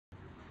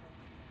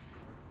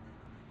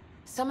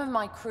Some of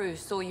my crew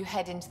saw you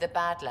head into the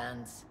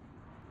Badlands.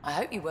 I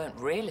hope you weren't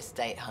real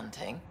estate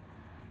hunting.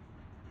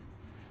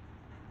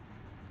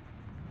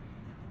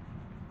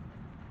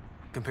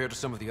 Compared to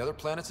some of the other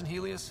planets in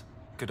Helios,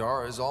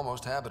 Kadara is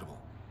almost habitable.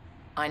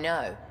 I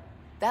know.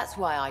 That's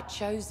why I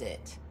chose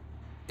it.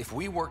 If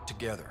we work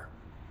together...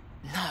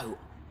 No.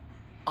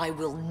 I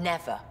will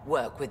never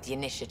work with the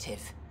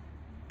Initiative.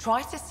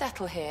 Try to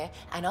settle here,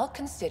 and I'll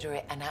consider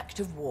it an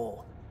act of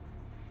war.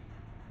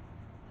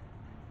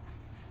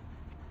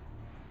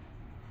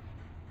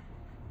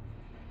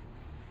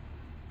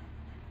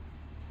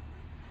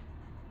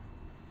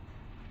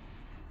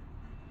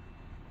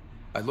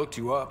 I looked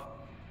you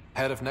up.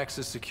 Head of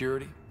Nexus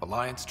Security,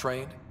 Alliance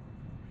trained.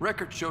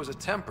 Record shows a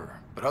temper,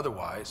 but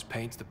otherwise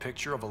paints the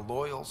picture of a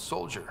loyal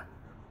soldier.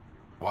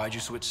 Why'd you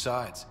switch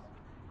sides?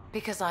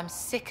 Because I'm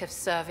sick of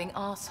serving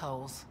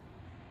assholes.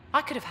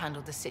 I could have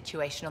handled the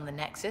situation on the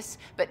Nexus,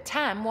 but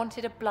Tam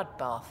wanted a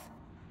bloodbath.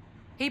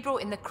 He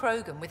brought in the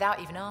Krogan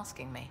without even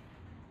asking me.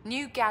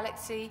 New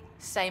galaxy,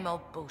 same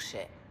old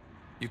bullshit.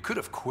 You could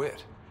have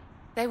quit.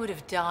 They would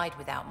have died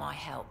without my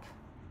help.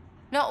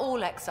 Not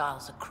all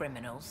exiles are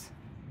criminals.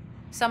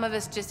 Some of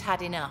us just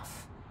had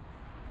enough.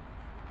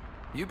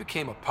 You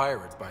became a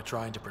pirate by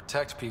trying to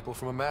protect people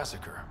from a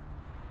massacre.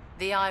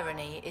 The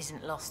irony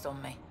isn't lost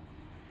on me.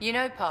 You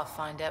know,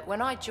 Pathfinder,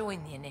 when I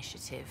joined the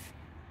Initiative,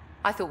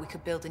 I thought we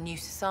could build a new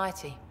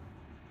society.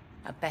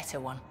 A better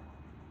one.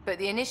 But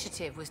the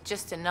Initiative was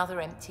just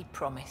another empty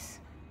promise.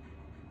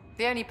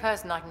 The only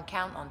person I can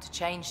count on to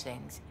change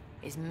things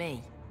is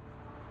me.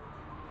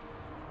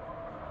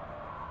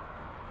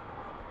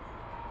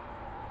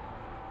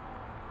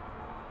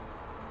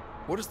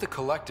 What does the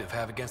Collective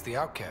have against the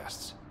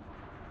outcasts?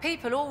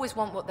 People always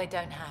want what they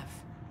don't have.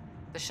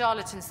 The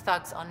charlatans'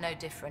 thugs are no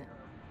different.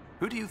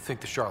 Who do you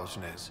think the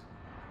charlatan is?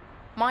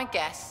 My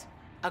guess,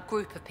 a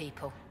group of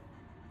people.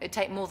 It'd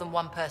take more than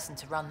one person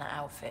to run that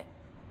outfit.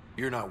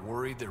 You're not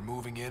worried they're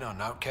moving in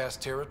on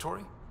outcast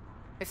territory?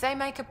 If they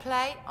make a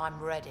play, I'm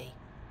ready.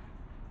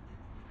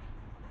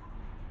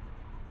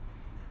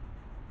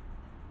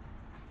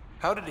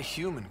 How did a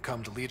human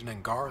come to lead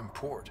an Angaran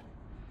port?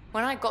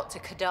 When I got to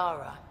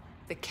Kadara,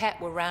 the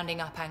Ket were rounding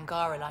up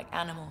Angara like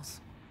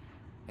animals.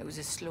 It was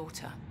a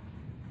slaughter.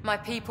 My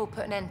people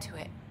put an end to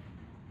it.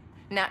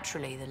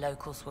 Naturally, the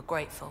locals were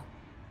grateful.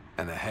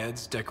 And the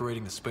heads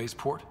decorating the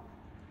spaceport?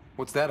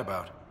 What's that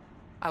about?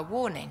 A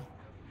warning.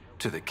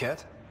 To the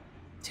Ket?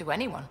 To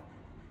anyone.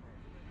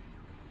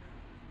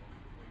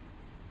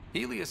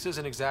 Helios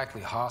isn't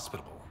exactly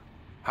hospitable.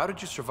 How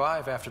did you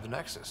survive after the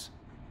Nexus?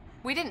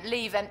 We didn't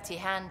leave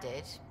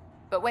empty-handed,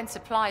 but when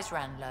supplies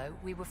ran low,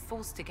 we were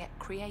forced to get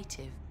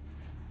creative.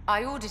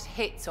 I ordered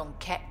hits on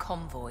Ket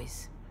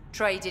convoys,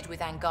 traded with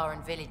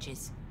Angaran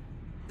villages.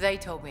 They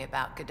told me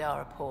about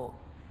Kadara port.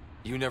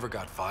 You never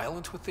got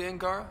violent with the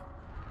Angara?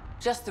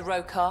 Just the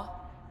Rokar.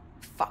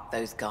 Fuck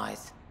those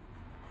guys.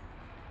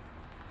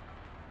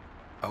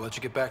 I'll let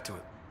you get back to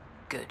it.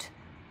 Good.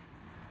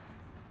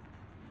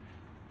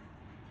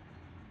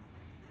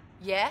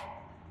 Yeah?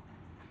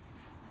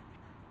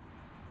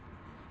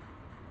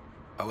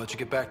 I'll let you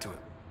get back to it.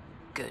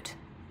 Good.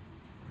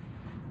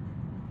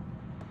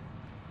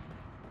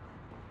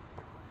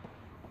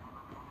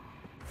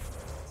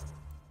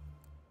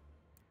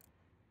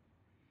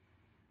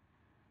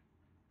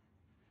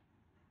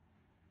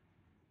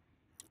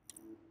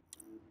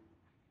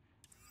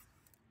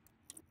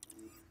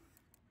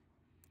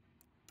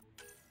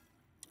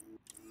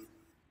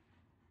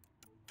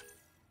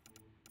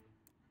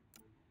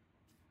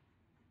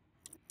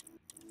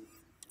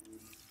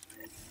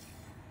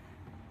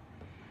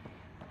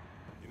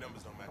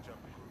 Numbers don't match up.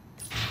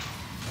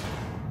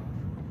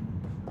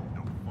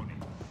 No funny.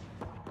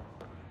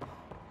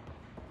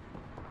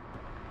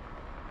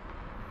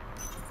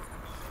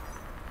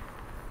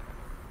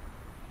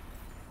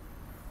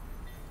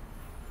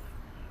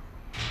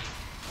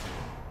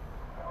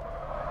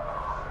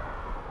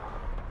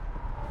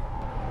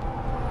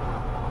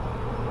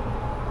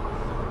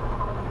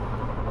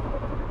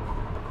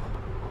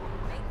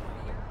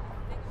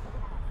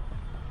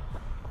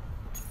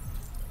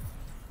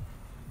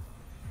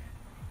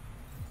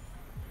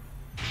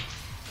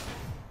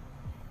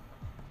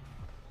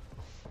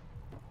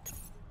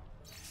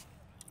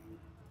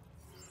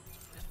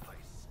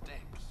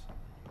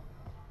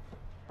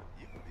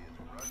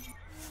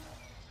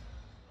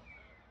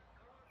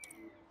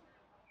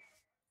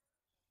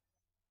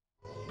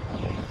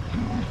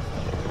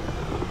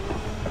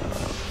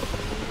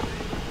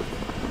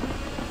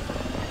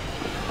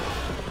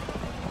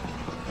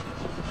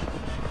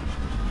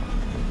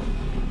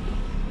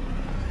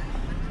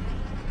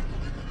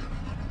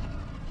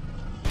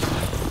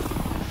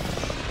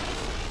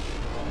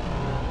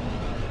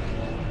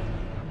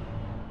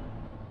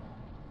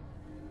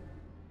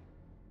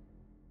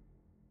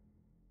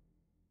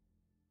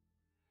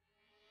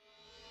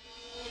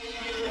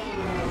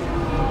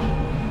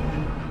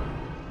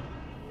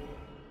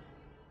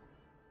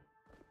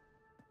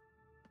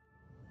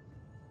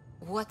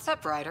 What's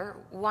up, Ryder?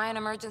 Why an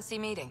emergency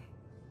meeting?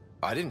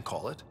 I didn't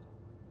call it.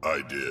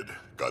 I did.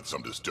 Got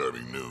some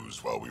disturbing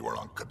news while we were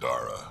on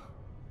Kadara.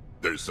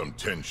 There's some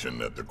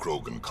tension at the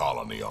Krogan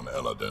colony on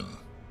Eladin.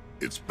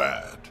 It's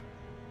bad.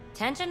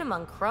 Tension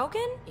among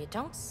Krogan? You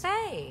don't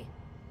say.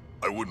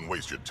 I wouldn't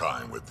waste your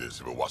time with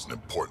this if it wasn't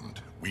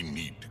important. We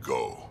need to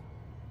go.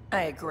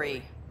 I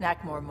agree.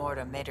 Nakmor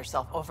Morta made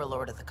herself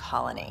overlord of the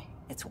colony.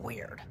 It's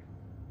weird.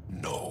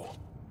 No.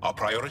 Our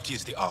priority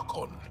is the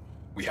Archon.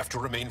 We have to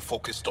remain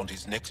focused on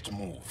his next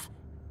move.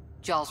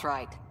 Jall's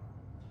right.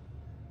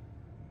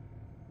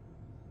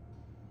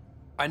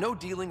 I know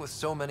dealing with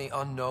so many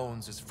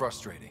unknowns is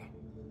frustrating,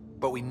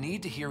 but we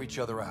need to hear each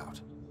other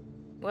out.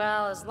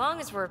 Well, as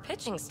long as we're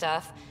pitching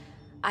stuff,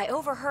 I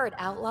overheard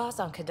outlaws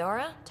on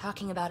Kadara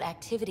talking about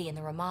activity in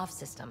the Ramov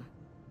system.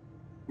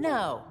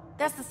 No,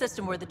 that's the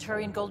system where the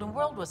Turian Golden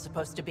World was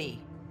supposed to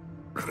be.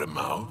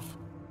 Ramov?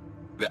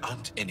 There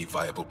aren't any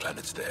viable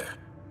planets there.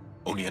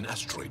 Only an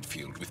asteroid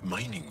field with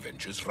mining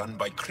ventures run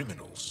by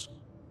criminals.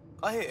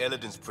 I hear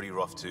Eladin's pretty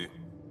rough too.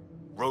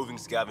 Roving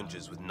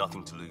scavengers with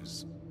nothing to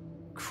lose.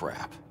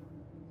 Crap.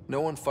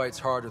 No one fights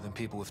harder than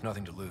people with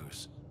nothing to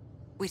lose.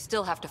 We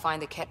still have to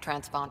find the Ket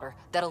transponder.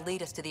 That'll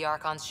lead us to the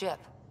Archon's ship.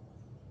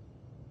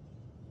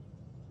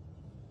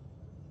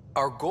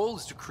 Our goal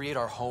is to create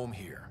our home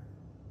here.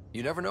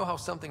 You never know how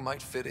something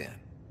might fit in.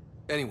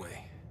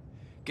 Anyway,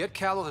 get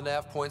Callow the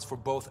nav points for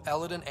both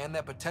Eladin and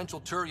that potential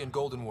Turian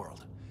Golden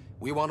World.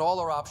 We want all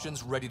our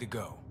options ready to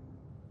go.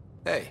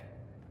 Hey,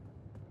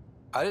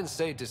 I didn't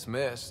say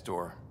dismissed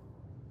or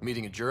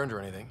meeting adjourned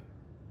or anything.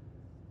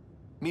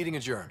 Meeting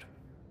adjourned.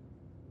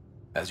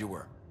 As you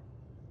were.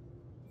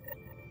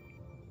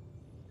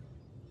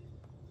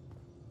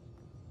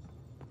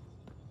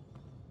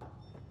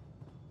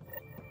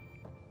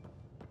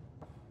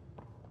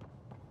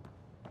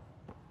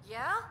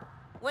 Yeah?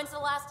 When's the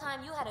last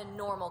time you had a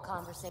normal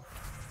conversation?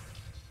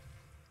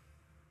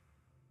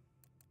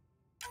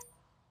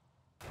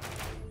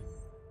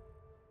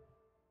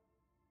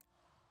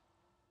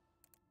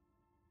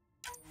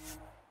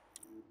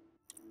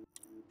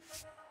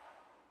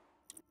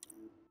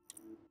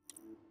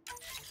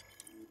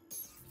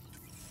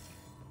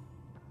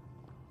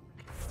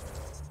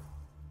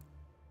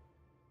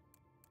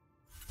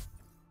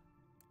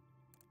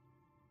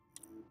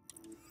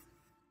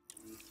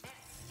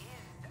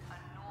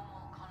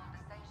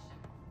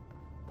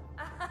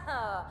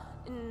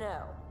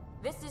 No.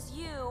 This is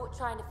you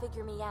trying to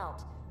figure me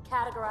out.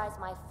 Categorize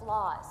my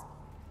flaws.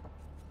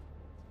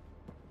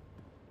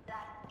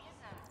 That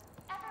isn't.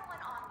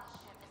 Everyone on this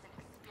ship is an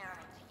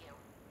experiment to you.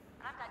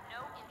 And I've got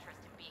no interest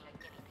in being a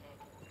guinea pig.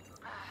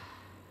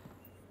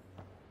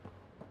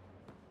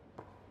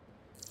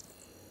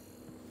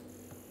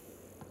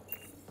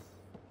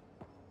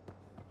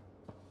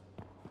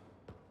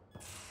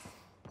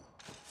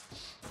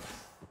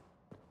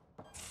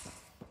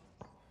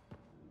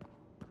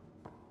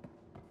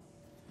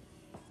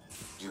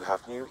 You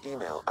have new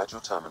email at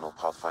your terminal,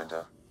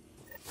 Pathfinder.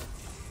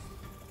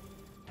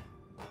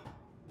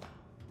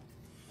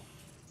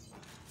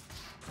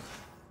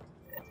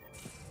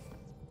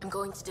 I'm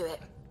going to do it.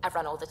 I've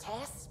run all the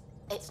tests.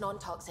 It's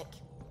non-toxic.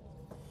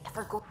 If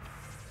we're go-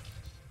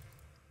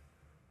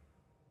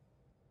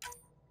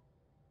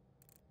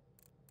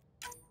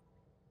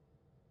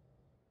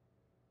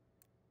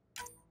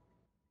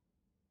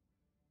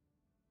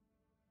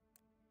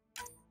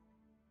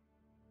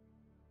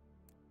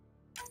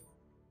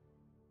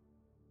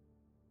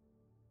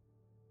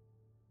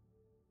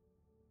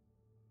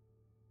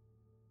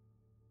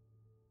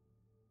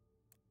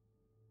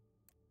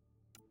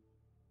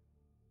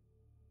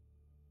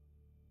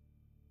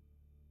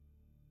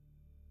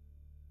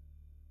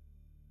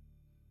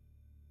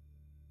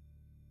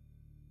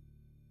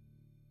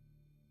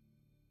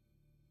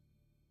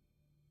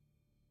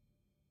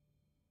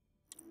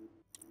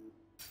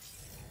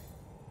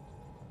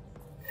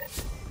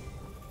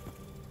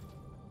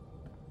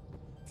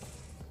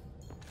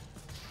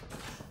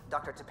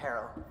 Dr.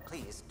 Tapero,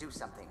 please do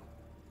something.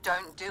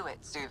 Don't do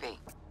it, Suvi.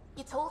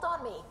 You told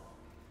on me.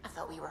 I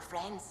thought we were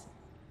friends.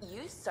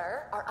 You,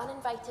 sir, are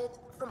uninvited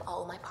from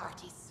all my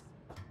parties.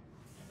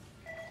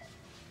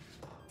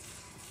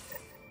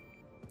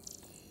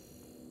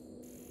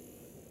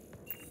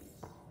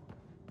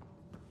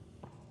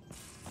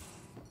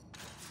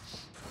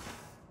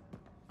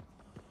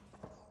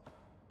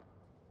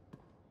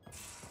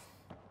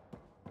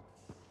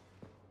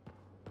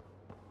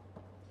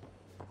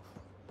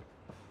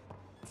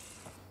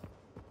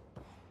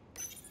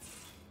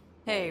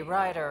 Hey,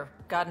 Ryder.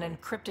 Got an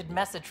encrypted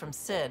message from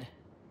Sid.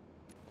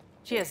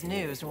 She has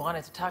news and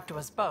wanted to talk to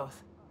us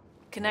both.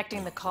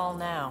 Connecting the call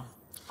now.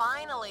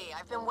 Finally!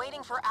 I've been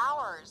waiting for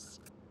hours.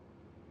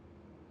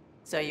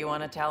 So you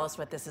want to tell us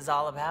what this is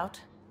all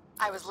about?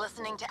 I was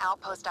listening to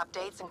Outpost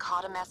updates and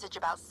caught a message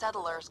about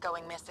settlers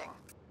going missing.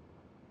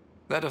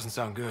 That doesn't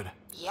sound good.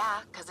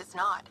 Yeah, 'cause it's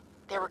not.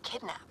 They were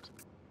kidnapped.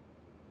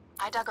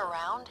 I dug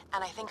around,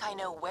 and I think I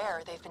know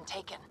where they've been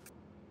taken.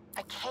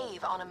 A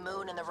cave on a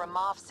moon in the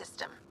Ramov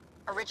system.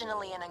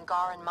 Originally an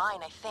Angaran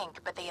mine, I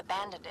think, but they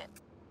abandoned it.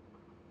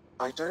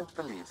 I don't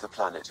believe the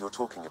planet you're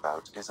talking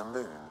about is a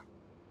moon.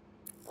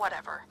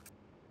 Whatever.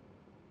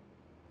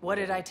 What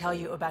did I tell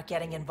you about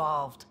getting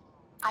involved?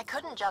 I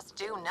couldn't just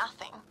do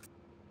nothing.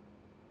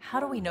 How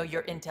do we know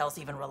your intel's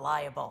even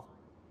reliable?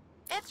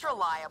 It's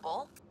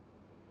reliable.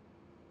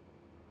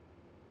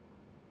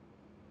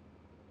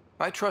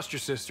 I trust your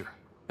sister,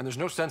 and there's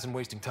no sense in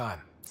wasting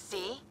time.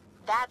 See?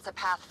 That's a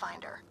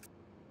Pathfinder.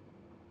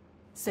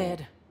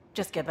 Sid,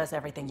 just give us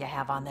everything you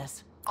have on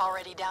this.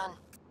 Already done.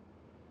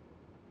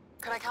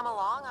 Could I come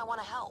along? I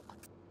want to help.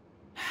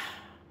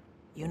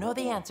 You know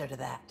the answer to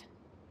that.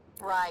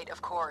 Right,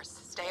 of course.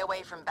 Stay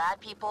away from bad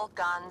people,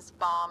 guns,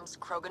 bombs,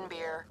 Krogan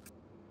beer.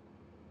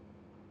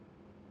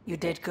 You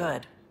did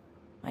good.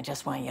 I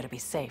just want you to be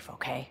safe,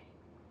 okay?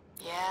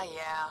 Yeah.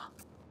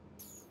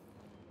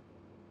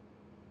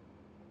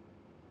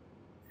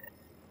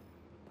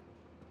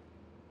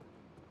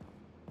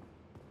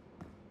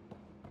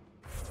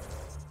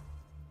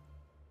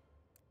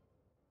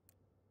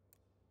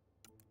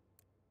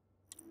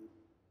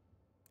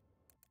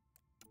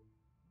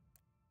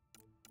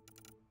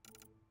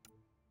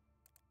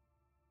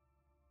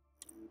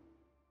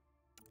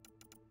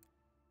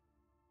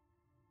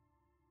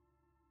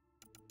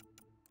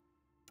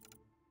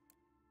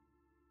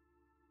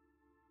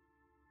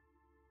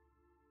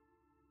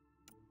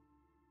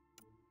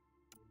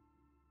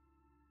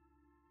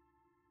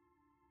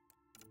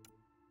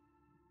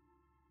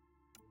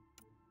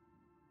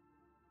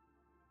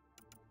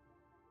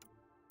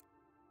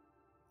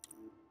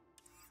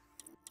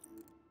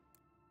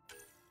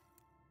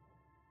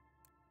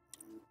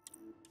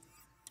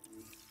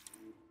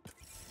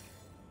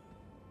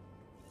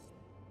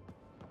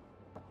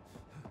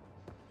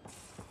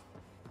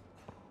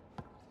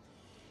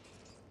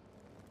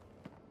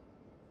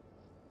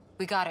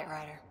 We got it,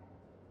 Ryder.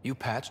 You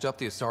patched up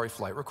the Asari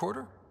flight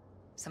recorder?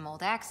 Some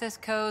old access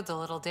codes, a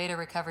little data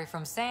recovery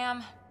from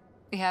Sam.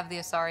 We have the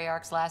Asari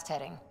Ark's last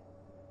heading.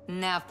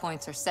 Nav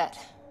points are set.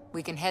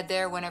 We can head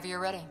there whenever you're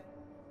ready.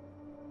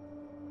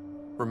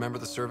 Remember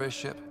the survey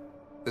ship?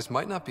 This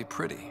might not be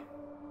pretty.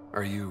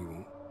 Are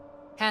you...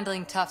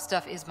 Handling tough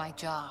stuff is my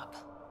job.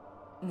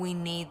 We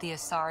need the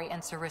Asari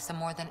and Sarissa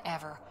more than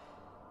ever.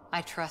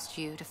 I trust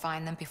you to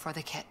find them before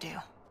the Ket do.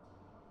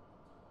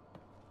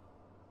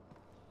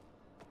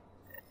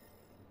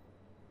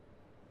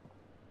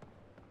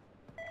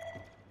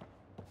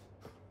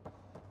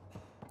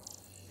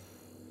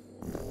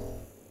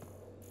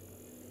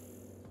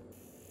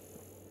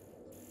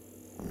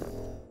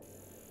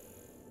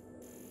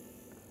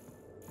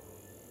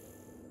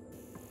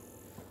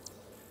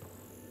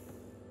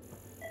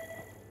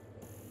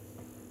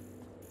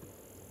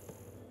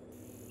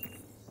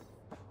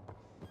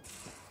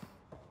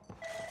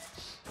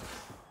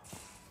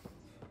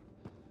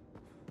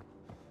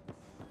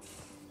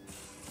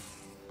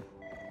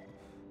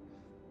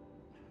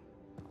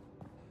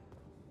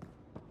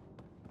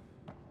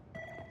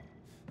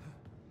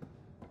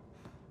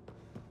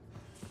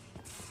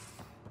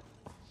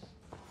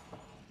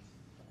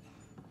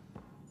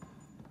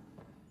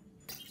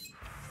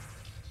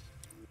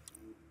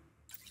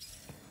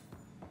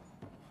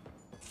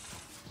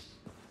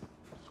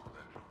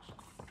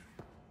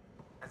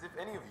 As if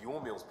any of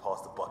your meals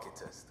passed the bucket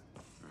test.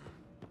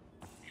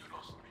 You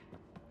lost me.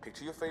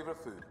 Picture your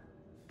favorite food.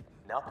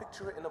 Now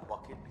picture it in a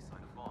bucket beside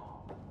a bar.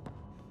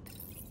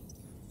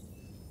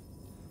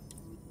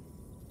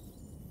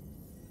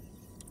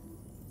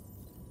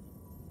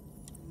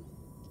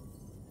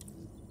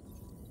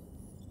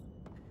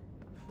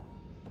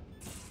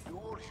 Do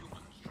all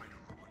humans try to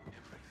ruin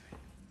everything?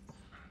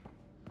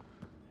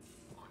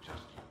 Or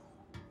just you?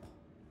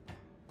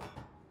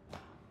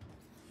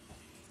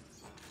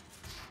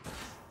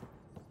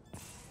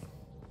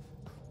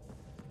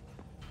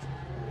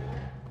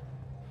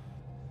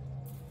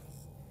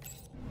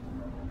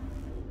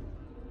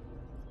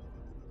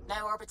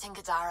 Now orbiting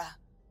Kadara.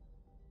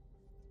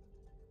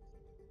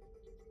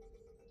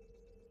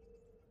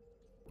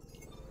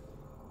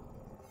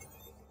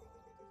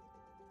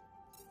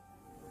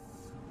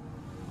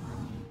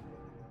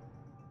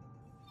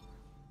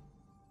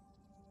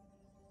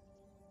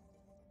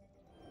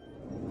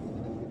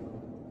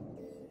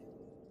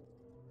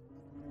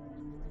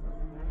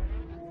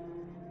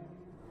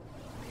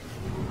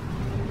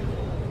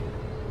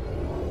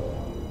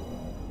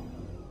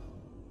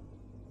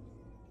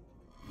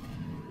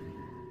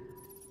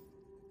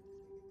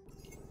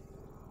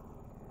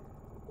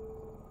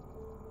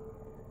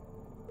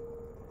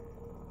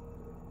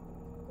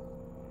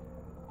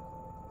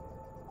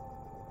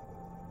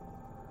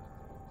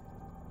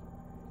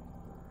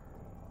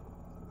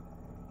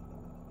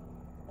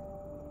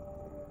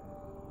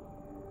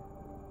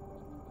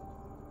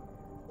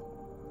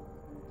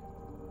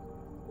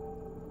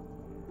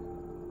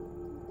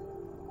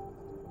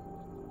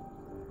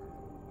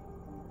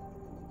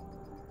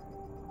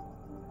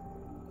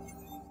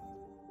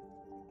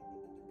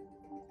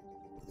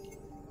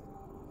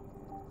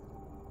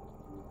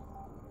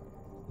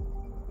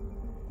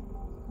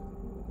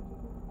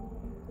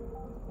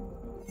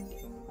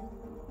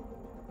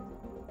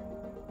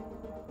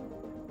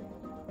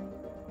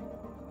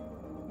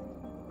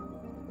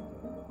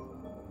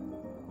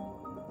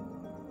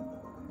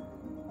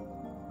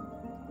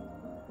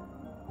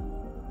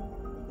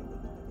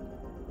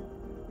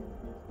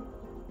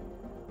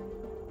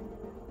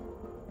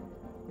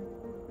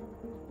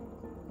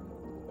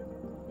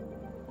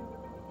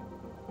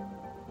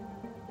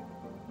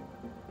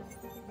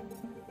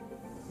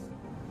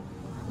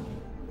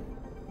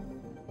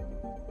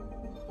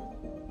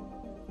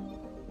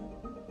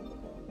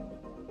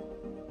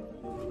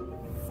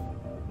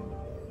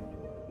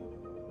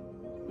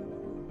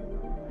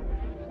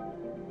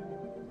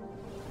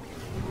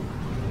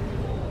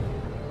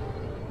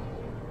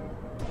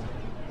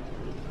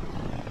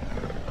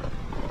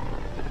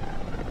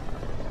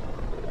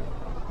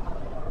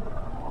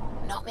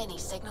 many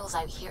signals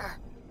out here.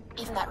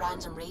 Even that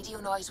random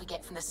radio noise we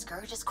get from the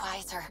Scourge is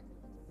quieter.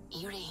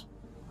 Eerie.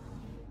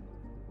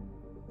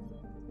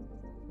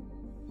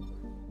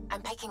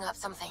 I'm picking up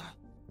something.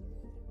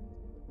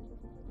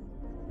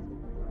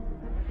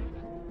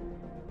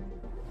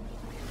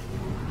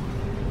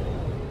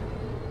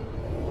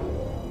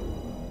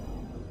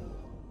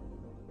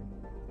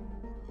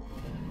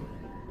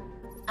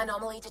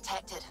 Anomaly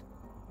detected.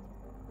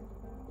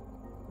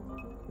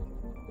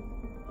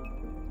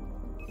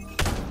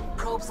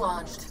 Probes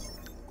launched.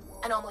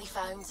 Anomaly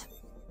found.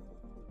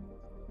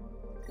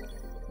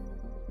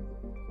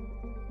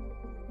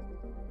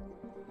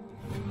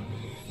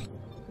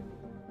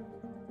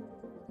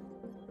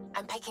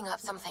 I'm picking up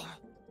something.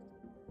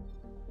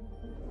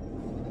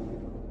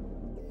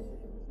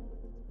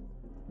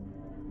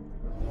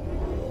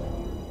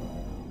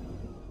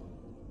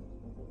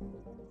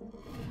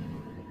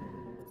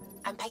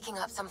 I'm picking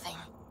up something.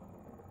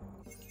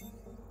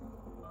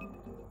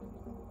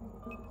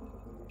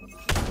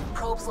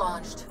 Probes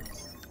launched.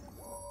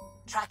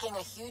 Tracking a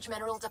huge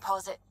mineral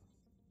deposit.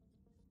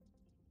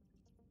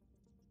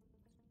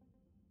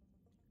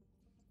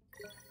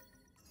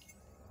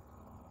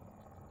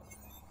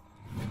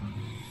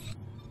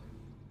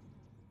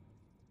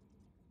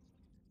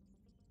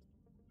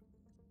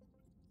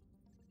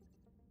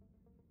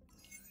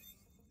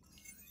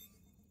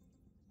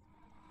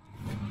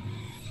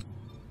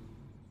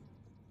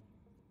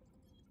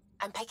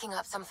 I'm picking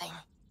up something.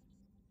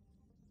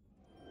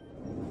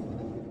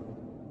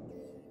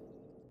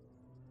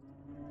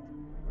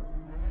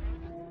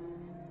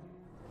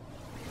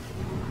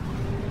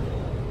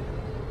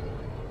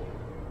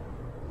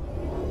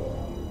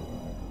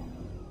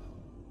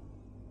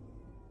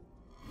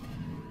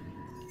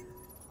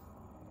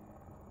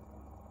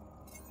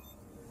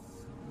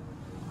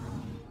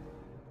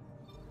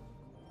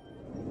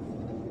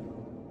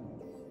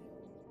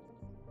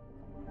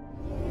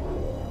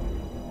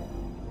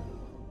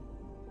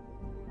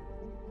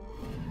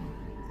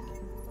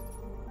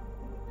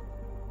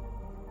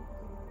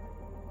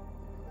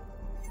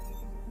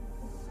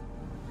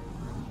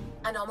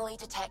 Anomaly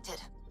detected.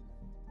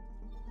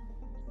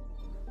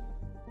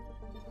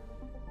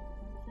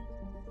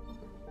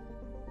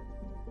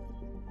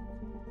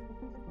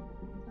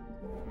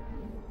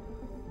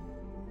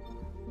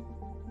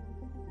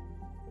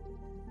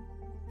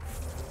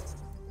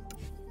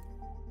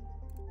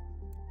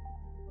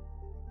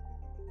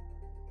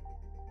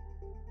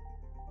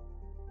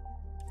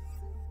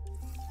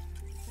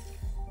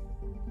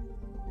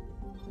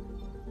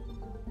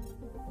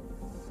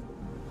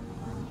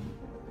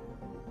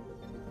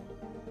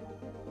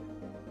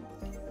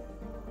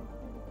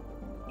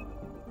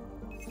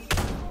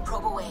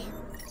 Probe away.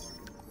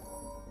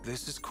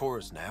 This is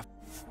Cora's nav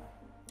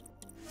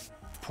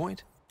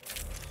point?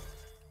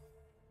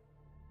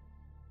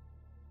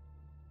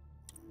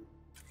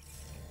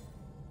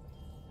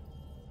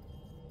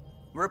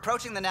 We're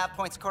approaching the nav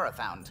points Cora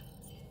found.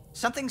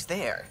 Something's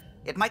there.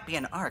 It might be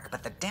an arc,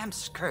 but the damn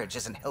Scourge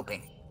isn't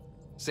helping.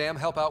 Sam,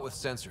 help out with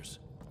sensors.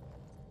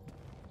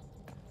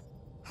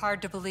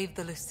 Hard to believe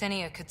the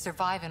Lucinia could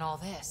survive in all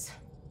this.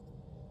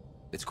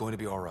 It's going to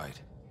be all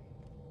right.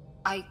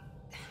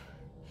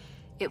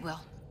 It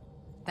will.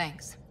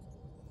 Thanks.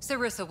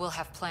 Sarissa will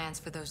have plans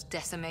for those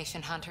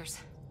decimation hunters.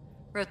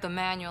 Wrote the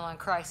manual on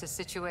crisis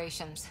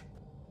situations.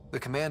 The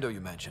commando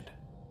you mentioned.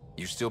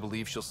 You still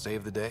believe she'll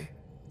save the day?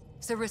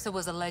 Sarissa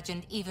was a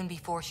legend even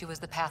before she was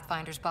the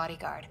Pathfinder's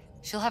bodyguard.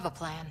 She'll have a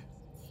plan.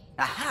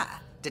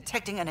 Aha!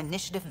 Detecting an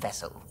initiative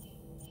vessel.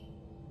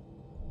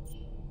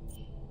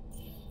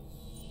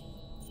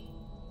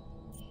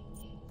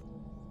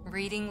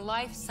 Reading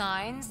life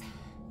signs.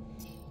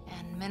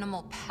 And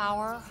minimal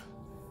power.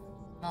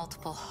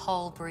 Multiple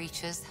hull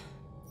breaches.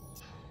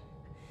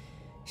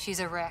 She's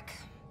a wreck.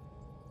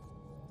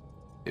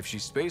 If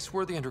she's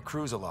space-worthy and her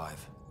crew's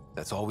alive,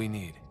 that's all we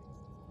need.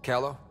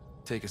 Callow,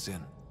 take us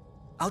in.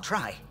 I'll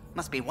try.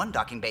 Must be one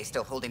docking bay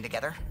still holding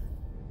together.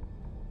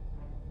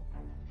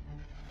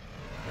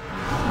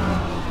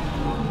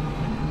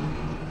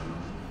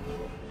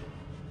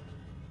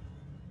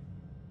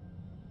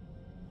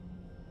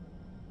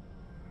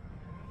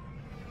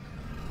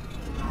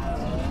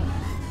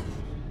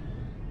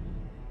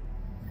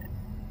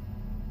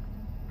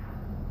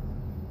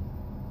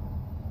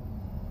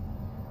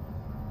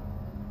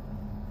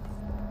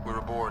 We're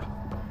aboard.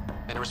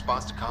 Any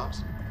response to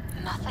comms?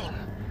 Nothing.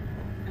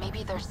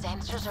 Maybe their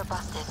sensors are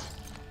busted.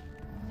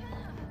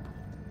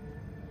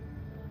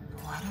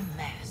 What a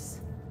mess.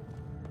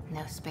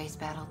 No space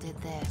battle did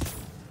this.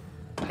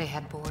 They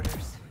had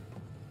borders.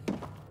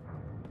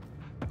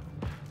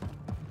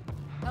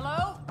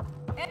 Hello?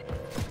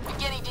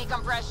 Beginning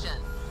decompression.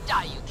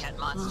 Die, you cat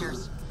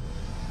monsters.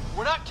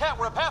 We're not Cat,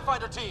 we're a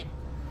Pathfinder team!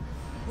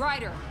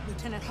 Ryder,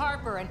 Lieutenant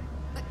Harper, and...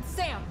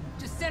 Sam,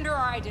 just send her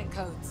our ident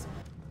codes.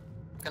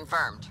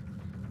 Confirmed.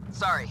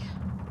 Sorry.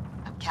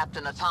 I'm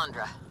Captain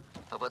Atandra,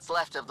 but what's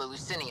left of the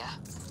Lucinia.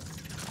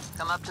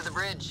 Come up to the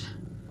bridge.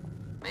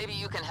 Maybe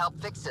you can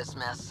help fix this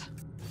mess.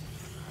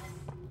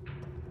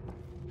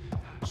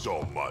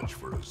 So much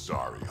for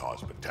Asari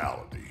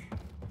hospitality.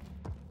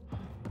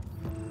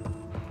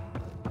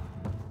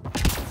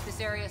 This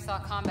area saw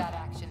combat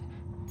action.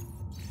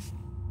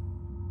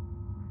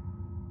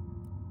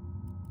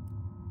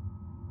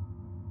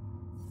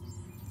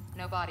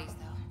 No bodies,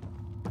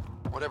 though.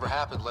 Whatever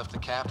happened left the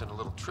captain a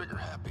little trigger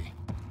happy.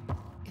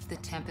 If the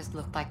Tempest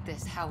looked like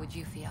this, how would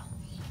you feel?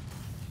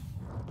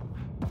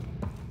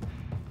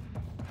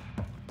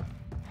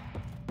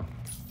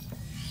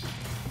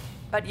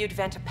 But you'd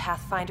vent a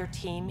Pathfinder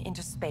team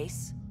into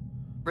space?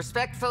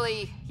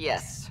 Respectfully,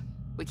 yes.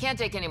 We can't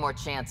take any more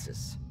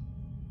chances.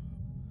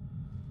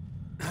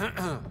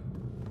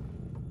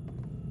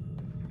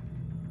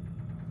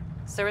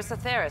 Sarissa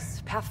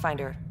Theris,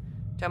 Pathfinder.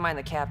 Don't mind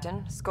the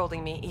captain.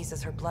 Scolding me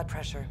eases her blood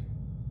pressure.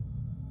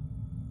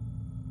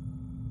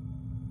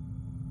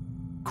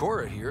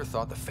 Cora here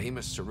thought the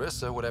famous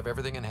Sarissa would have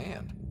everything in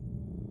hand.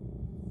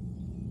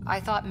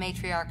 I thought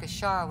Matriarch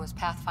Ashara was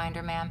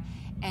Pathfinder, ma'am,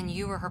 and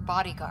you were her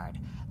bodyguard,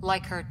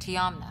 like her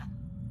Tiamna.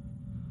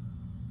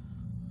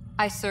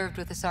 I served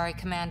with Asari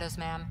commandos,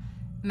 ma'am.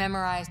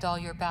 Memorized all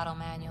your battle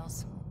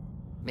manuals.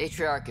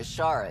 Matriarch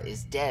Ashara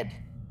is dead.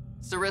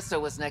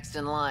 Sarissa was next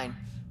in line.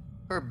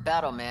 Her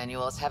battle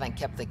manuals haven't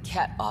kept the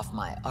Ket off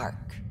my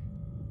ark.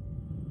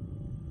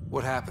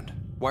 What happened?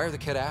 Why are the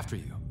Ket after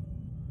you?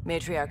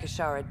 Matriarch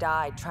Ashara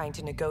died trying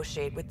to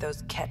negotiate with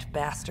those Ket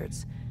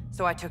bastards,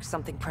 so I took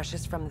something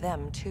precious from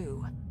them,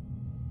 too.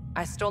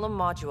 I stole a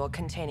module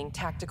containing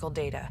tactical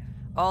data,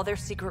 all their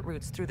secret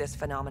routes through this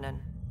phenomenon.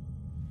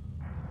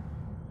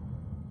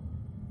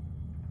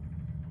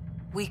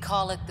 We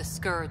call it the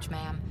Scourge,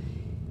 ma'am.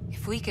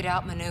 If we could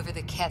outmaneuver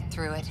the Ket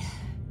through it...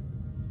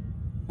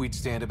 We'd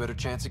stand a better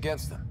chance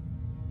against them.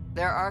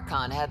 Their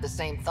Archon had the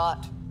same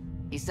thought.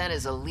 He sent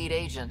his elite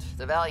agent,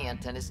 the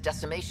Valiant, and his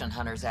decimation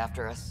hunters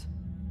after us.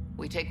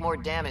 We take more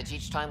damage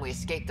each time we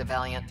escape the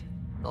Valiant.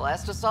 The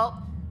last assault,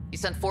 he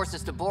sent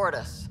forces to board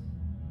us.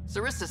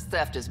 Sarissa's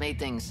theft has made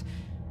things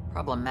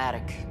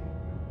problematic.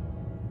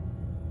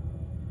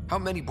 How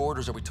many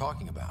boarders are we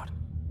talking about?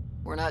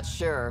 We're not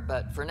sure,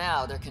 but for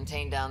now, they're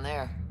contained down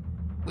there.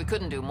 We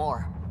couldn't do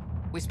more.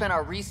 We spent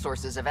our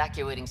resources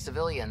evacuating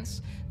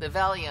civilians. The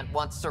Valiant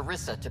wants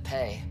Sarissa to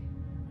pay.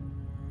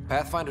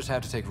 Pathfinders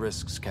have to take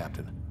risks,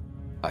 Captain.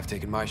 I've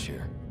taken my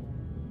share.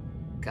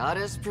 God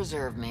has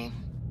preserved me.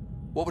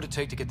 What would it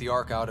take to get the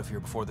Ark out of here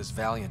before this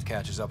Valiant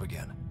catches up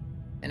again?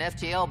 An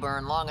FTL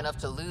burn long enough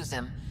to lose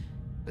him.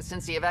 But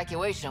since the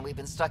evacuation, we've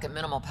been stuck at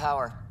minimal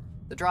power.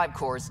 The drive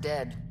core is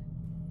dead.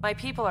 My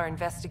people are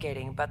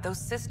investigating, but those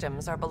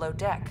systems are below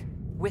deck,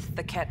 with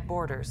the Ket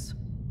borders.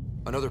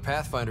 Another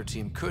Pathfinder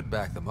team could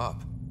back them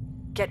up.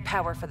 Get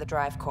power for the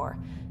drive core,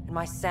 and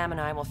my Sam and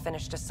I will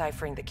finish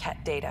deciphering the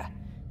Ket data.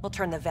 We'll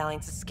turn the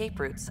Valiant's escape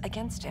routes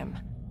against him.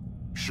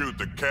 Shoot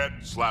the Ket,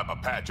 slap a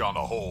patch on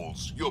the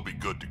holes. You'll be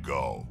good to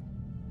go.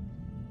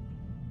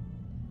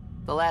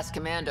 The last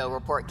commando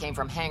report came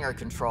from hangar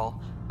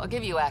control. I'll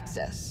give you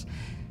access.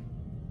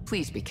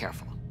 Please be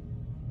careful.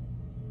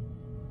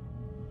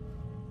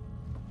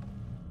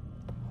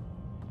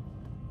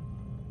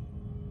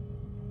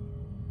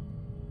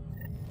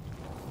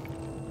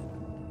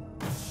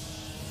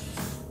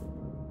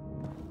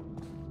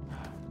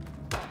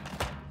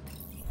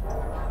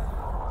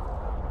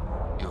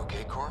 You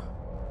okay, Cora?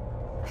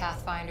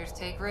 Pathfinders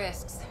take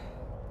risks.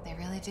 They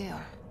really do.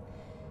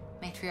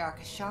 Matriarch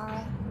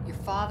Ashara, your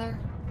father,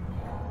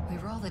 we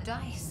roll the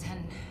dice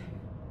and...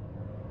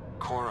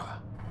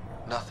 Cora,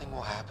 nothing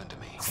will happen to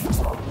me.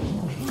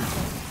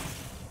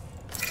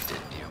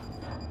 Didn't you?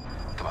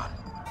 Come on.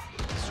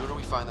 The sooner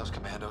we find those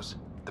commandos,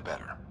 the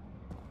better.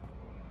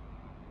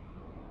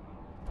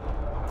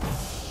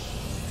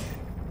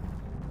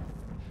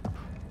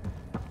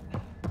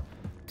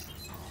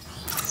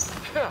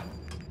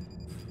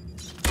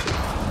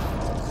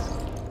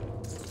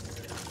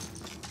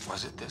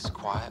 Was it this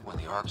quiet when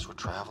the Arks were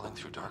traveling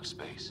through dark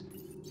space?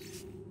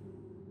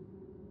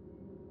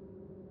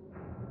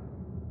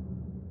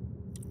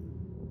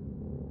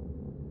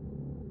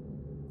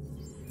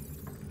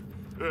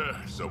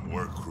 Some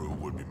work crew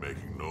would be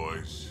making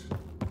noise.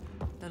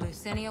 The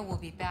Lucinia will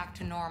be back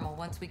to normal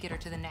once we get her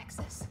to the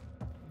Nexus.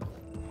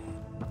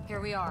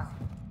 Here we are.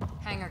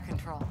 Hangar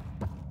control.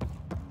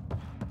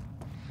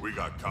 We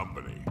got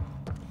company.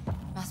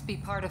 Must be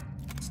part of...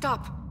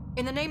 Stop!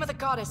 In the name of the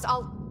goddess,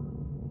 I'll...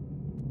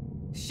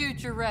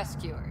 Shoot your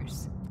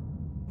rescuers.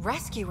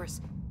 Rescuers?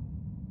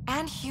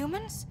 And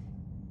humans?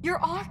 Your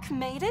Ark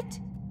made it?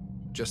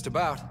 Just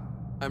about.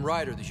 I'm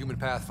Ryder, the human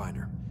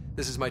Pathfinder.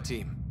 This is my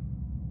team.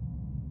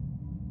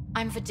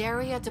 I'm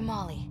Vidaria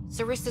Damali,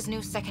 Sarissa's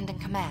new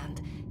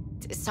second-in-command.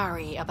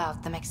 Sorry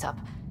about the mix-up.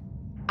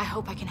 I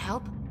hope I can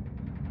help?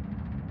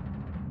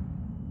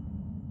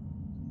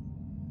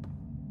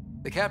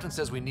 The captain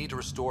says we need to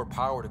restore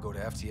power to go to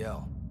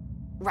FTL.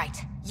 Right,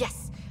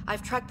 yes.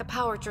 I've tracked the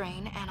power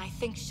drain, and I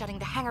think shutting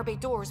the hangar bay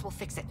doors will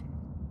fix it.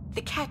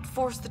 The Ket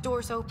forced the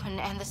doors open,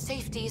 and the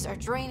safeties are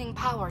draining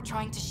power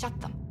trying to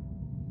shut them.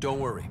 Don't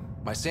worry.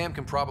 My Sam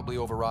can probably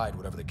override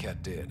whatever the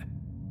Ket did.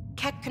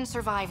 Ket can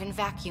survive in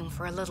vacuum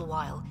for a little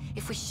while.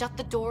 If we shut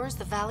the doors,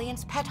 the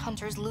Valiant's pet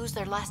hunters lose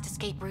their last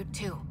escape route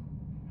too.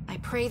 I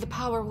pray the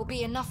power will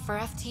be enough for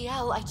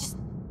FTL, I just...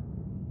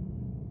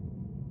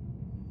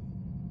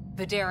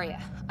 Vidaria,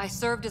 I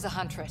served as a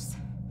huntress.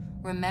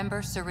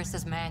 Remember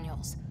Sarissa's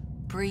manuals.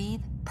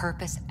 Breathe,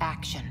 purpose,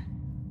 action.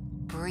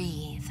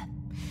 Breathe.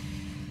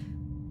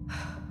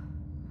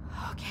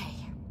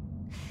 Okay.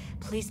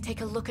 Please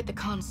take a look at the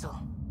console.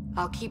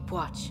 I'll keep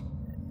watch.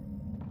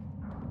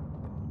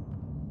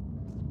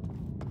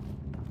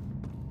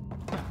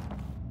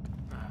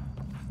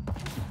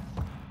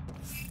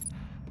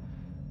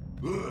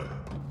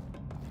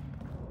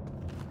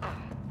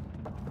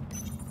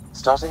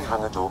 Starting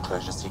hangar door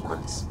closure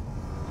sequence.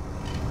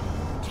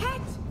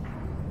 Ket!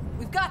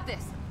 We've got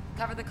this.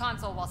 Cover the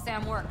console while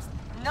Sam works.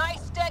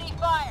 Nice steady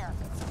fire.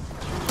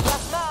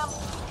 Yes, ma'am.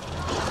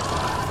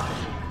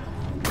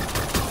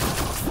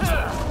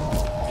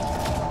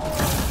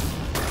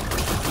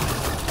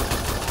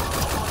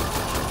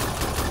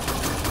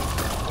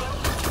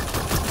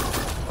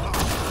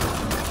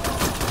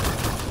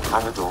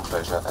 Hangar door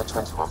closure at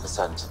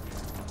 21%.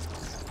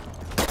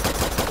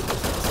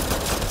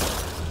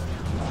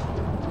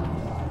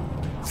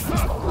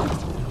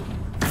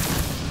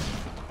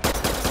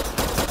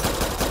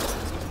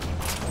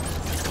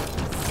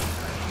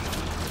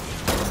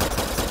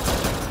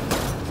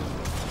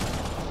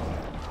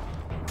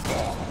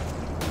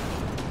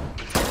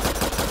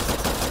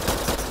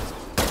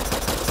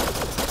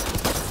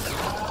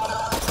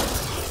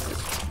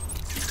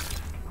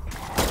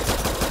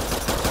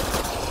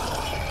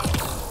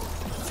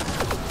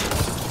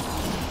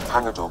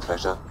 Hangar door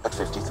closure at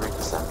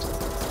 53%.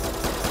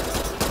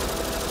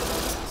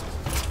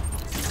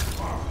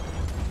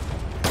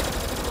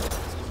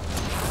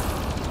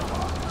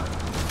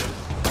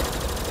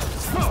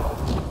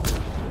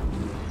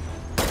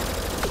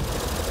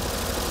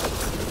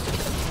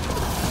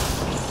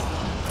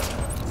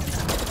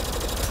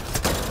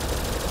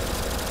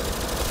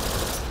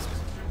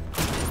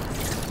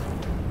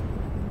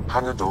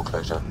 Hangar door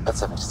closure at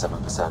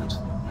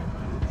 77%.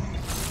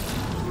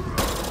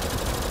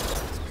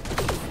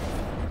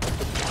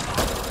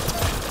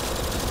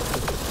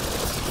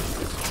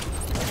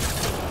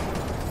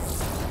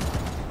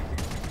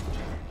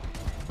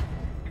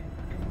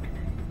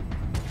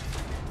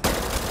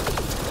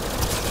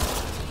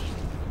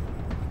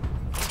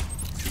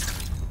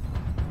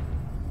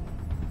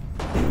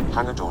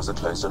 Hangar doors are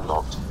closed and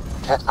locked.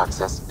 Ket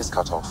access is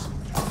cut off.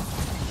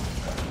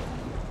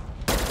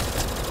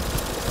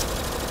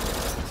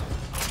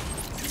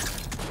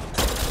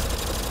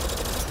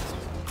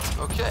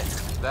 Okay,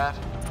 that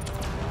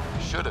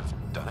should have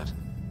done it.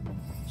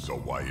 So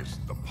why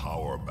isn't the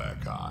power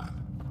back on?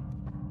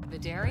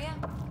 Vidaria?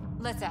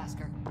 Let's ask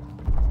her.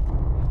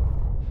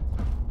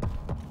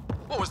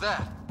 What was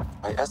that?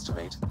 I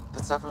estimate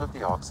that several of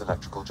the Ark's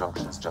electrical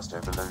junctions just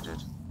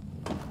overloaded.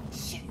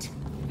 Shit.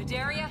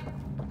 Vidaria?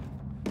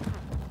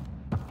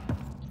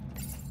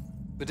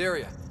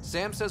 Vidaria,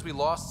 Sam says we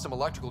lost some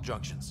electrical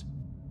junctions.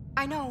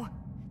 I know.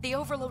 The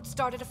overload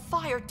started a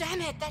fire. Damn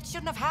it, that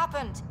shouldn't have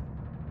happened.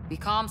 Be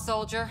calm,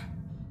 soldier.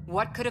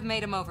 What could have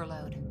made him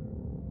overload?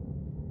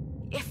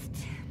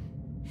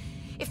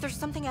 If there's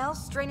something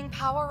else draining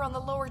power on the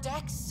lower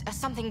decks,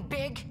 something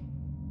big,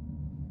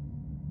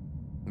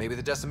 Maybe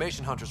the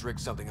decimation hunters rigged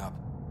something up.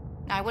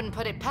 I wouldn't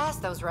put it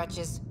past those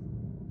wretches.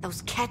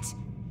 Those Ket,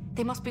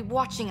 they must be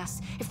watching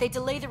us. If they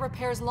delay the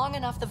repairs long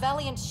enough, the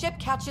Valiant ship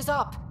catches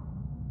up.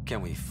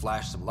 Can we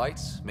flash some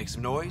lights, make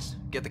some noise,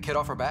 get the kid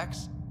off our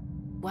backs?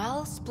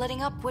 Well,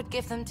 splitting up would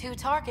give them 2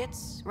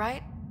 targets,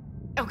 right?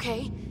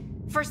 Okay.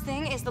 First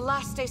thing is the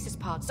last stasis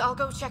pods. I'll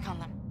go check on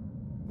them.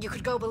 You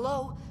could go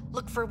below,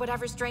 look for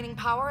whatever's draining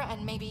power,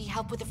 and maybe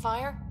help with the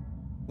fire?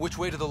 Which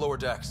way to the lower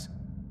decks?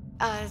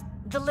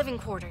 The living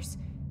quarters.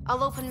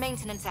 I'll open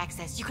maintenance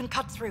access. You can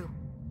cut through.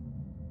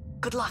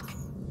 Good luck.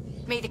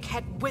 May the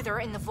Ket wither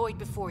in the void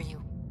before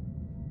you.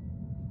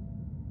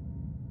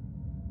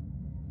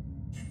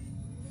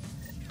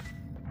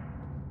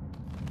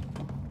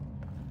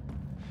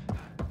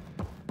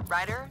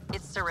 Ryder,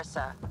 it's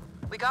Sarissa.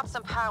 We got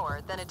some power,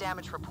 then a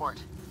damage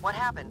report. What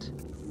happened?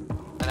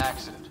 An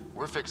accident.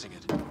 We're fixing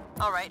it.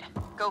 All right,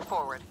 go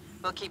forward.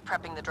 We'll keep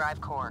prepping the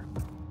drive core.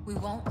 We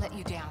won't let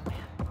you down,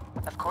 man.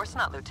 Of course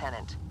not,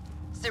 Lieutenant.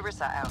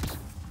 Sarissa out.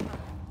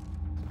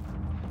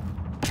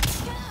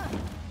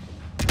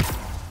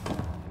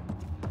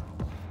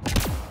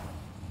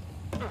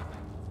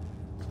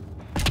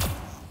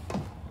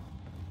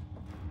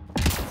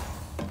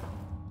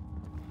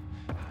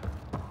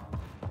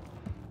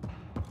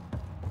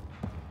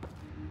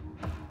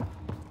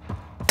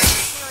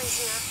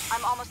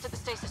 I'm almost at the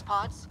stasis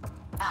pods.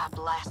 Ah,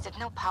 blasted.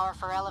 No power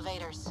for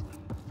elevators.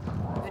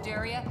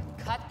 Vidaria,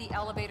 cut the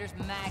elevator's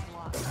mag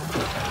lock. Just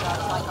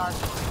like ours,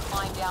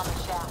 climb down the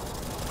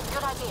shaft.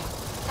 Good idea.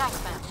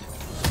 Thanks, man.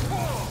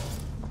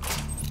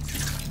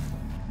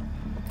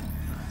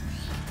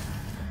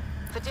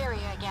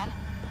 Vidaria again.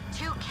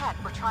 2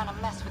 Ket were trying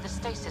to mess with the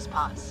stasis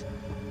pods.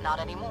 Not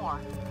anymore.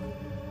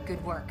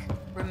 Good work.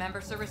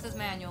 Remember Sarissa's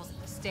manuals.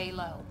 Stay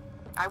low.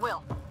 I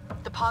will.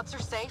 The pods are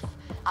safe.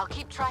 I'll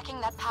keep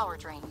tracking that power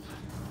drain.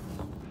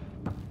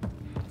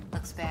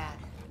 Looks bad.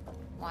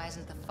 Why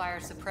isn't the fire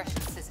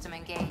suppression system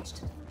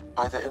engaged?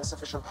 Either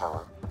insufficient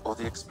power, or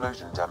the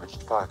explosion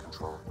damaged fire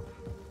control.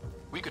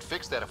 We could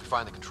fix that if we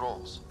find the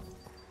controls.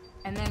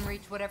 And then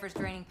reach whatever's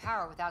draining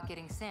power without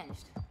getting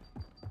singed.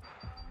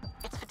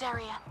 It's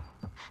Vidaria.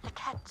 The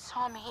cat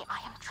saw me. I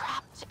am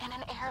trapped in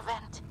an air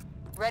vent.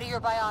 Ready your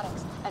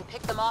biotics, and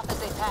pick them off as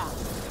they pass.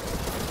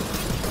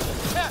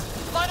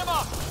 Yes! Light them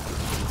up!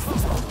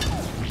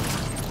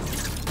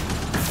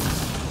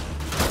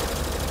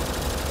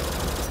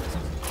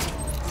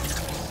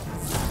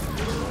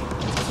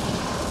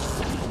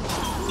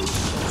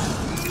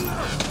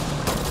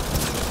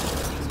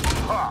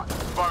 Ha!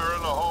 Fire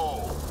in the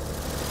hole!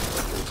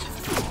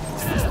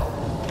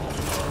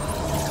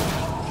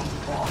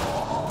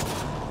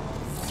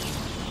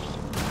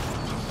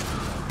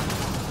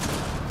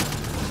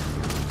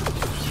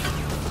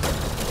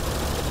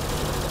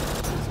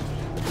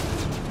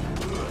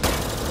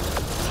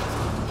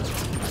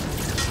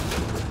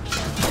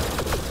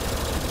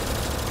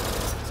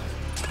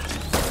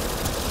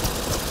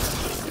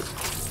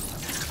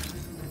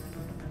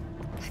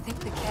 I think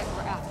the Kett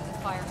were after the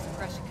fire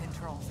suppression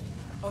controls.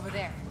 Over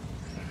there.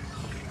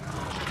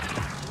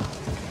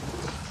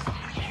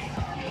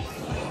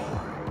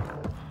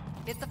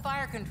 Hit the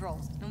fire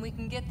controls, and we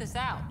can get this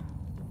out.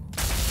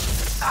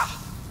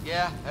 Ah!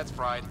 Yeah, that's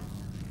fried.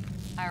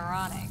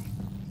 Ironic.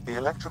 The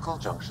electrical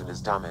junction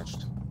is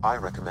damaged. I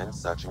recommend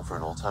searching for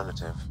an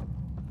alternative.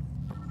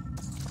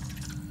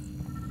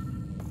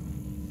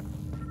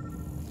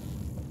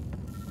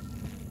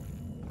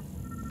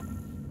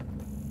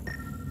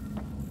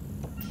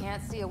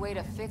 Can't see a way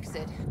to fix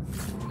it.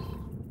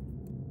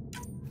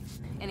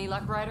 Any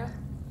luck, Ryder?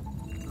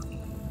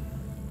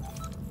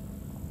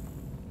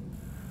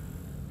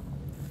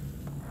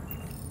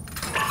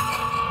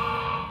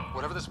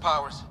 Whatever this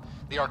powers,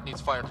 the Ark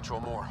needs fire control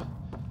more.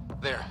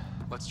 There,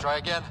 let's try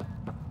again.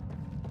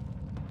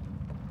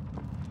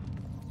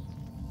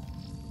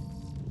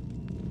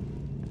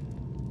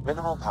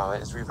 Minimal power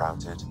is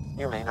rerouted.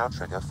 You may now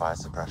trigger fire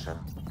suppression.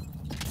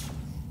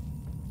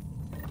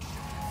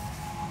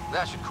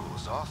 That should cool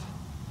us off.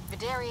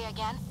 Vidaria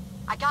again.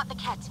 I got the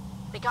Ket.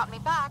 They got me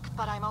back,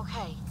 but I'm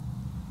okay.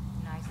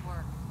 Nice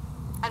work.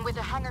 And with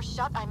the hangar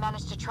shut, I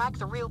managed to track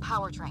the real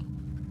power drain.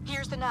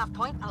 Here's the nav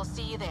point. I'll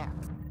see you there.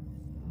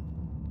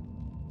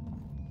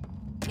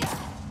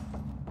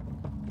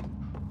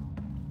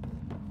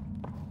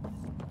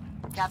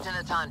 Captain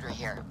Atandra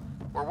here.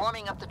 We're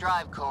warming up the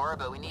drive core,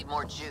 but we need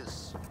more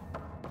juice.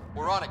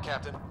 We're on it,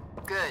 Captain.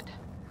 Good.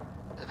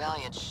 The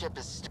Valiant ship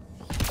is...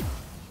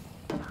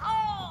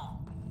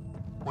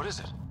 What is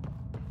it?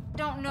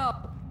 Don't know.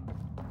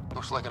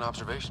 Looks like an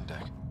observation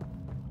deck.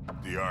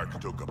 The Ark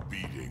took a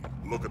beating.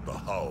 Look at the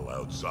hull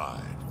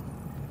outside.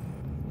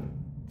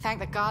 Thank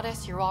the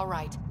goddess, you're all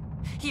right.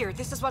 Here,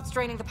 this is what's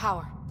draining the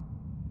power.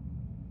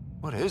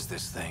 What is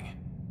this thing?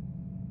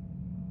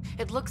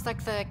 It looks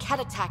like the Ket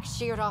attack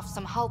sheared off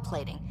some hull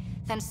plating.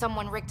 Then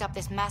someone rigged up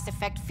this Mass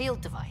Effect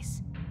field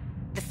device.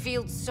 The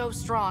field's so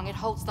strong, it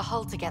holds the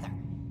hull together.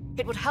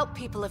 It would help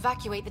people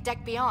evacuate the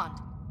deck beyond.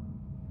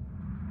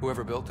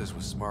 Whoever built this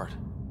was smart.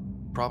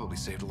 Probably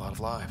saved a lot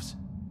of lives.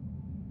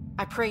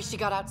 I pray she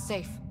got out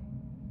safe.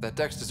 That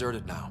deck's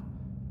deserted now.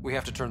 We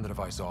have to turn the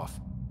device off.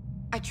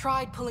 I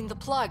tried pulling the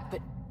plug,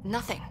 but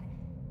nothing.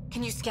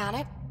 Can you scan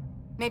it?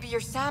 Maybe your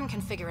Sam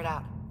can figure it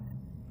out.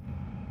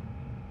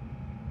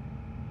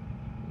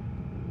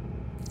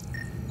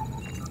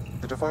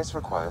 The device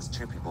requires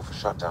 2 people for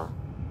shutdown.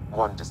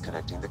 One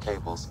disconnecting the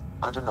cables,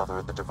 and another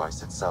at the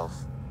device itself.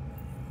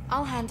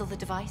 I'll handle the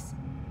device.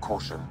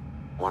 Caution.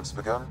 Once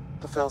begun,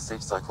 the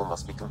failsafe cycle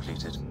must be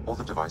completed, or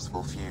the device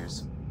will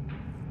fuse.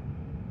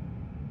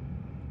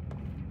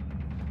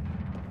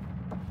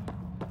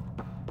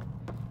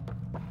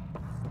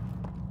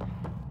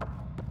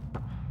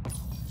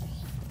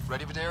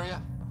 Ready,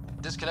 Vidaria?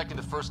 Disconnecting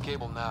the first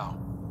cable now.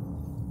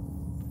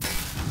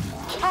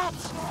 Ket!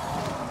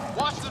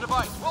 Watch the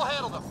device. We'll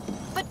handle them.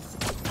 But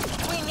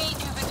we need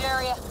you,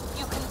 Vidaria.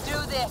 You can do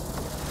this.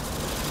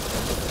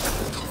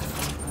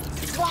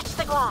 Watch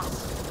the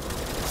glass.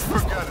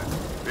 Forget it.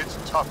 It's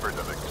tougher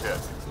than a kid.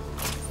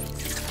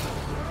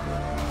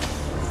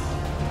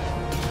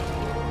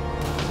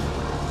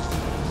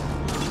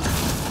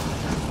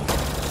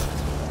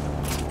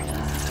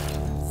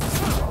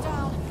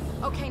 Down.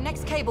 Okay,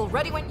 next cable,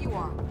 ready when you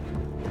are.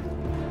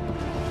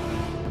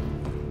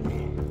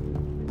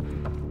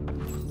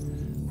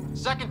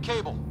 Second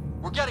cable.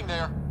 We're getting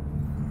there.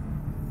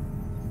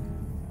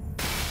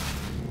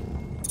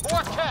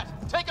 Fourth Ket.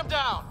 Take him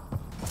down.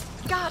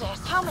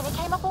 Goddess, how many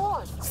came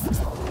aboard?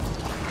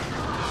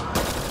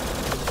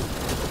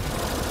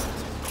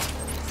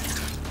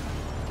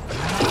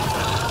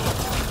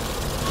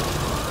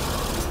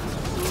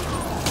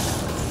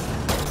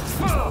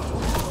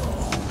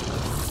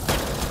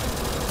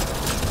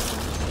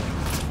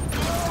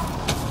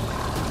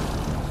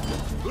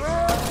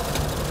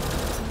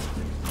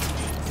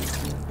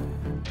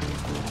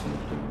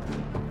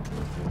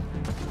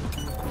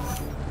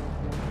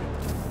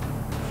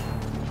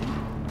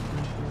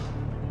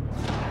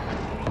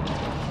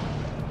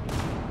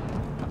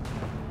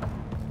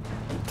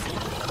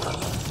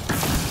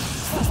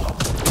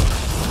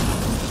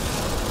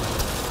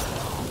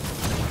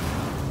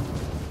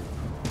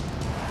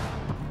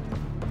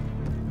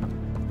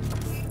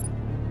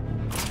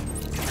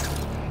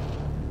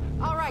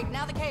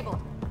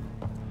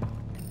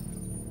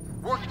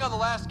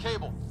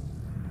 cable.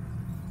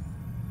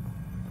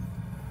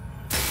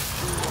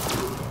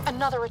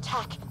 Another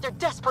attack. They're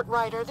desperate,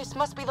 Ryder. This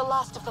must be the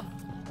last of them.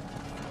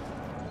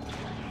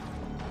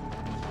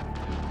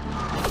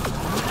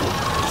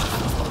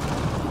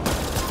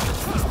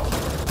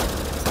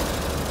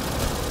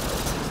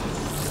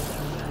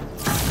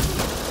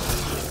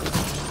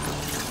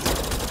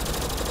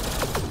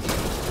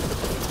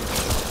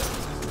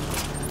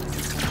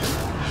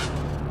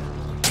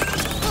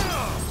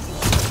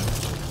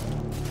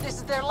 This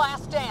is their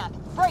last stand.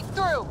 Break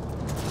through!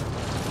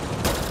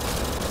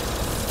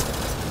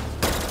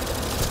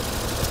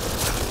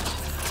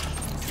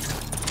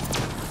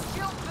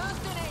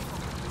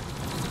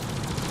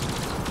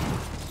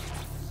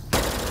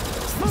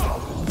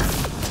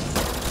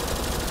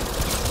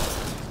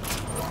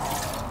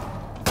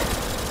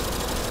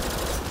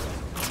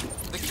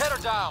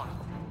 Down.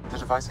 The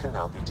device can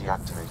now be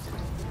deactivated.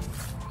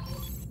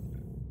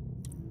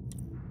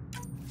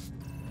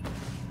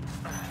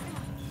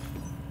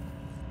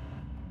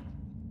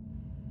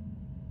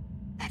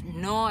 That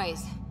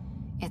noise.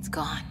 It's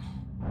gone.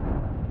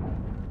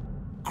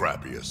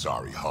 Crappy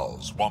Asari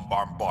hulls. One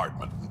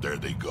bombardment, and there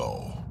they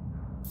go.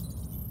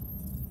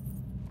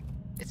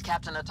 It's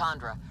Captain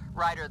Atandra.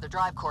 Ryder, the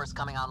drive core's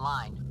coming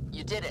online.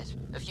 You did it.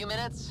 A few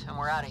minutes, and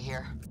we're out of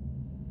here.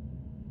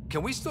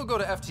 Can we still go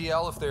to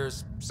FTL if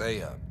there's, say,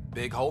 a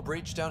big hull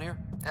breach down here?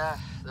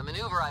 The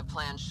maneuver I've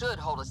planned should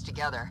hold us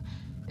together.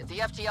 If the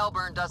FTL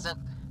burn doesn't,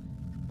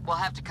 we'll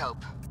have to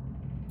cope.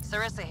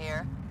 Sarissa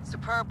here.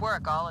 Superb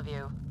work, all of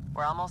you.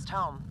 We're almost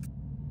home.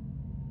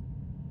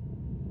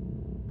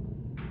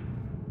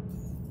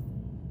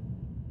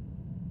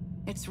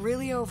 It's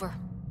really over.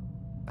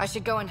 I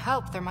should go and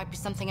help. There might be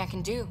something I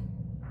can do.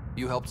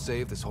 You helped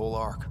save this whole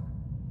arc.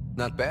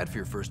 Not bad for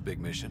your first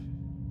big mission.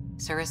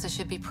 Sarissa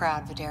should be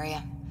proud,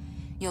 Vidaria.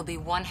 You'll be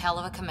one hell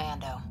of a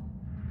commando.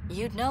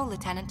 You'd know,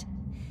 Lieutenant.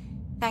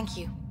 Thank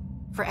you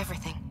for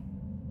everything.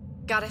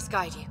 Goddess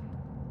guide you.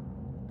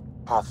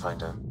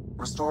 Pathfinder,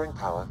 restoring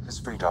power has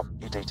freed up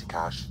your data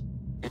cache.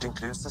 It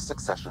includes the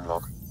succession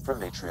log from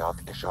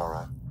Matriarch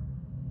Ishara.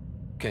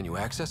 Can you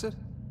access it?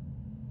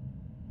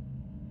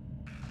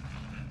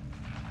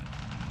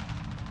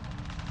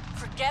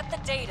 Forget the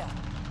data.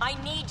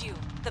 I need you.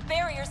 The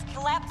barrier's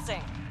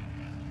collapsing.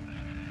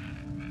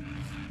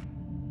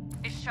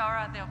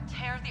 Ishara, they'll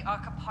tear the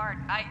Ark apart.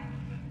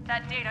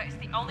 That data is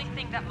the only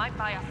thing that might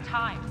buy us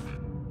time.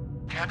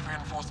 Cat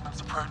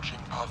reinforcements approaching,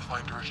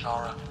 Pathfinder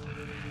Ishara.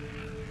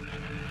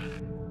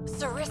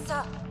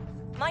 Sarissa,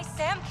 my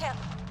Sam can't...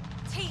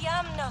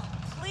 Tiamna,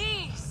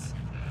 please!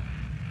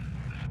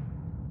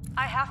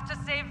 I have to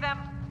save them,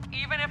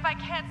 even if I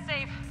can't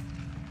save...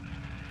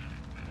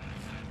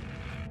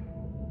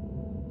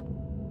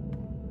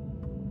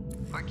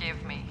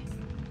 Forgive me.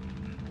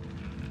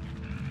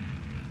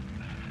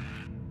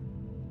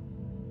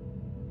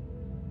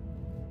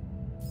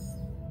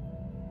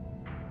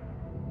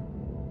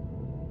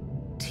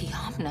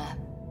 Tiamna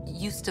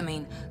used to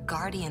mean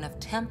guardian of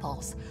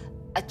temples,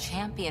 a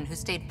champion who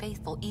stayed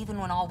faithful even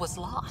when all was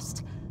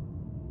lost.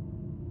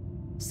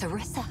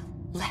 Sarissa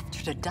left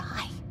her to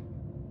die.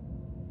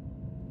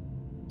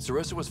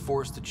 Sarissa was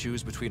forced to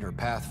choose between her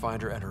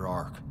Pathfinder and her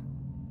Ark.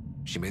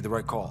 She made the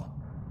right call.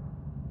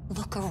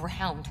 Look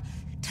around.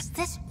 Does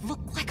this look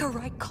like a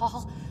right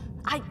call?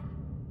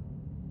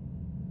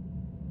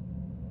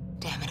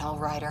 Damn it all,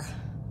 Ryder.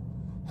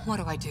 What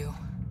do I do?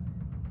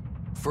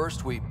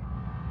 First, we...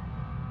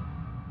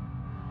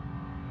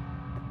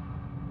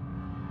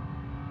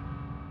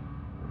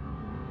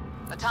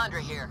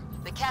 Atandra here.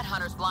 The cat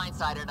hunters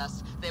blindsided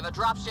us. They have a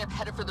dropship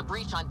headed for the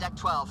breach on Deck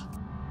 12.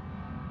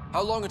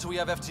 How long until we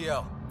have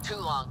FTL? Too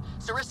long.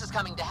 Sarissa's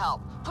coming to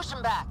help. Push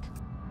him back.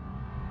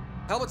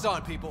 Helmets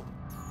on, people.